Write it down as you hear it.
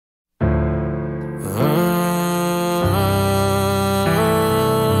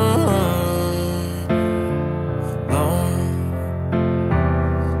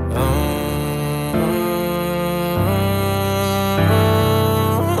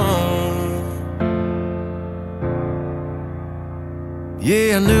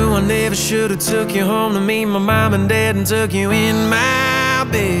Yeah, I knew I never should've took you home to meet my mom and dad and took you in my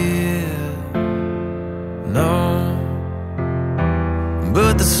bed. No,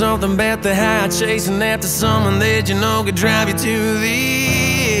 but there's something about the high chasing after someone that you know could drive you to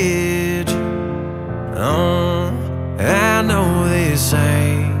the edge. Oh, I know this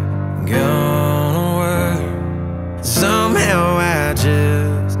ain't gonna work. Somehow I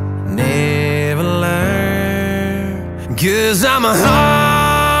just never learned. 'Cause I'm a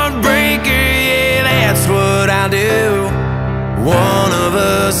heartbreaker, yeah, that's what I do. One of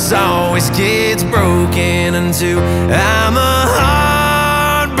us always gets broken into. I'm a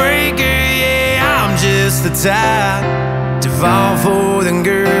heartbreaker, yeah, I'm just the type to fall for the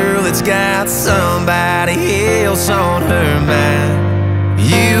girl that's got somebody else on her mind.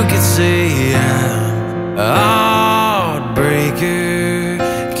 You could say I'm a heartbreaker,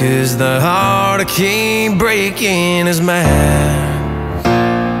 'cause the heart I keep breaking is mine.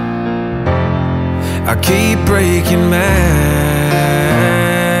 I keep breaking mine.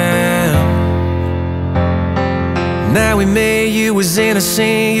 Now we met, you was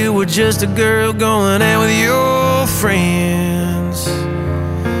innocent. You were just a girl going out with your friends.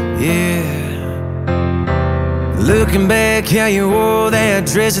 Yeah. Looking back, how you wore that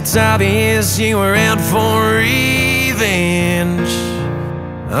dress, it's obvious you were out for revenge.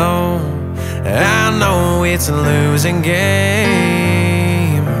 Oh, I know it's a losing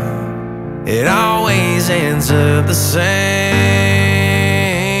game. It always ends up the same.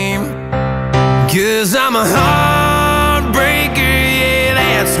 'Cause I'm a heartbreaker, yeah,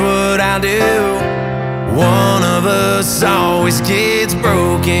 that's what I do. One of us always gets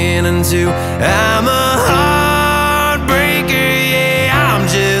broken into. I'm a heartbreaker, yeah, I'm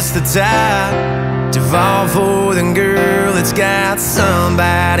just the type to fall for the girl that's got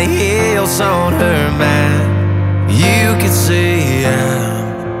somebody else on her mind. You could say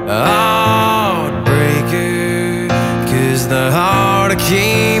I'm a heartbreaker, 'cause the heart I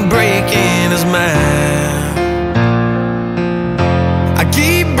keep breaking is mine. I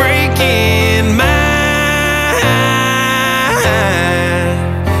keep breaking mine.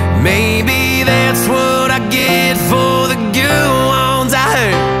 Maybe that's what I get for the good ones I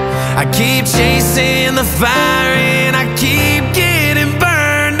hurt. I keep chasing the fire and I keep getting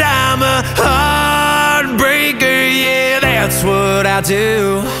burned. I'm a heartbreaker, yeah, that's what I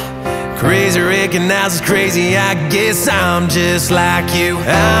do. Crazy recognizes crazy, I guess I'm just like you.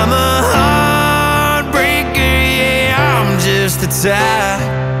 I'm a heartbreaker, yeah, I'm just the type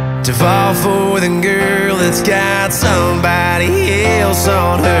to fall for the girl that's got somebody else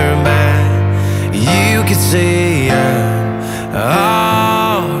on her mind. You could say I'm a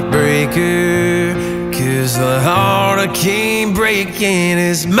heartbreaker, 'cause the heart I keep breaking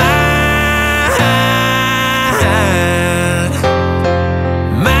is mine.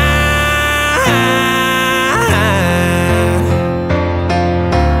 Mine.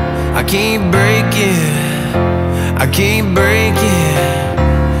 I keep breaking, I keep breaking,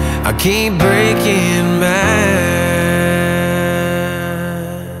 I keep breaking